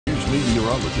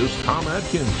meteorologist Tom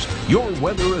Atkins, your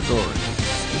weather authority.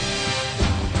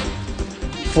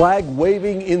 Flag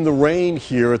waving in the rain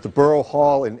here at the Borough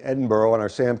Hall in Edinburgh on our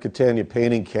Sam Catania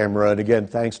painting camera. And again,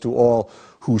 thanks to all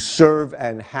who serve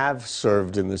and have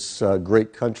served in this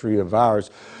great country of ours.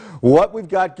 What we've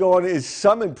got going is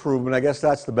some improvement. I guess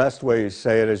that's the best way to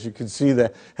say it. As you can see,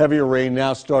 the heavier rain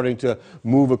now starting to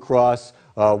move across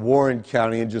Warren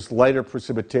County, and just lighter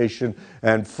precipitation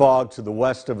and fog to the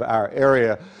west of our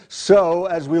area. So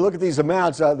as we look at these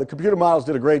amounts, the computer models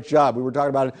did a great job. We were talking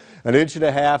about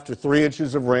 1.5 to 3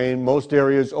 inches of rain, most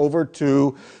areas over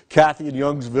 2, Kathy and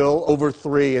Youngsville over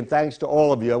 3, and thanks to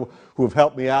all of you who have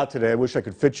helped me out today. I wish I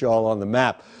could fit you all on the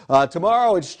map.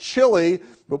 Tomorrow it's chilly,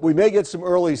 but we may get some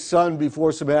early sun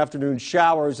before some afternoon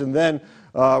showers, and then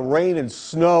rain and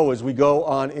snow as we go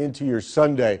on into your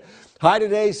Sunday. High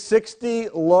today, 60,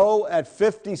 low at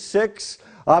 56.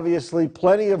 Obviously,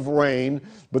 plenty of rain,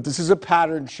 but this is a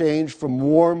pattern change from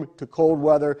warm to cold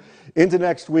weather into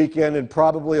next weekend, and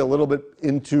probably a little bit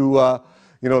into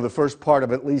the first part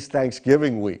of at least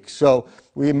Thanksgiving week. So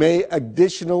we may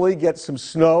additionally get some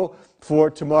snow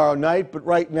for tomorrow night, but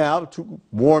right now, too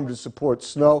warm to support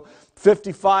snow.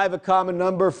 55, a common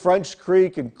number, French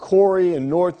Creek and Corey and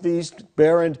Northeast,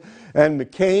 Barron and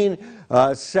McCain.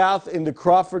 South into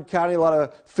Crawford County, a lot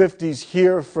of 50s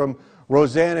here from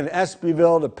Roseanne and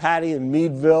Espyville to Patty and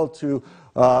Meadville to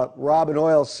Robin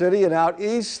Oil City. And out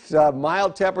east,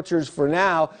 mild temperatures for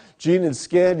now, Jean and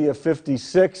Scandia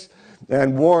 56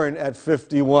 and Warren at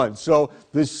 51. So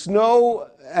the snow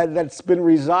that's been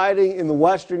residing in the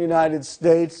western United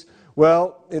States,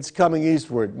 well, it's coming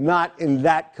eastward. Not in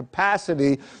that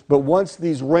capacity, but once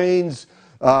these rains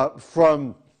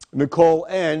from Nicole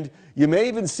end, you may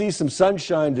even see some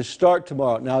sunshine to start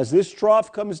tomorrow. Now, as this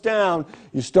trough comes down,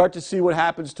 you start to see what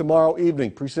happens tomorrow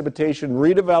evening. Precipitation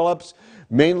redevelops,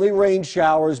 mainly rain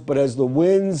showers, but as the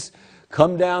winds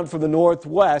come down from the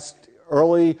northwest,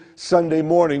 early Sunday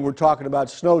morning, we're talking about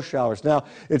snow showers. Now,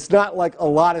 it's not like a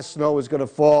lot of snow is going to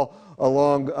fall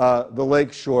along the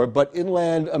lake shore, but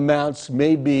inland amounts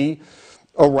may be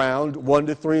around 1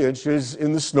 to 3 inches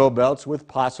in the snow belts, with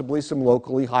possibly some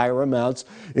locally higher amounts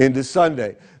into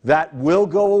Sunday. That will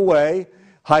go away.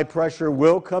 High pressure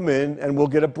will come in, and we'll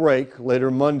get a break later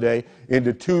Monday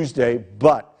into Tuesday,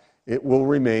 but it will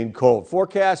remain cold.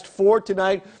 Forecast for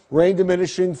tonight, rain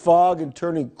diminishing, fog and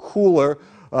turning cooler.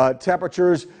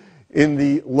 Temperatures in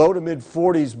the low to mid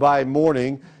 40s by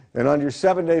morning. And on your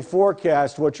 7-day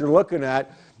forecast, what you're looking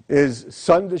at is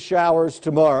sun to showers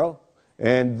tomorrow,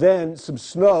 and then some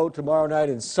snow tomorrow night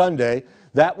and Sunday.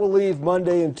 That will leave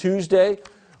Monday and Tuesday.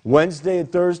 Wednesday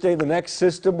and Thursday, the next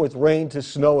system with rain to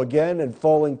snow again and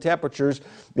falling temperatures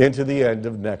into the end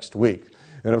of next week.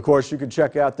 And of course, you can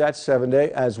check out that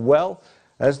 7-day as well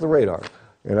as the radar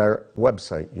at our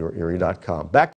website, YourErie.com. Back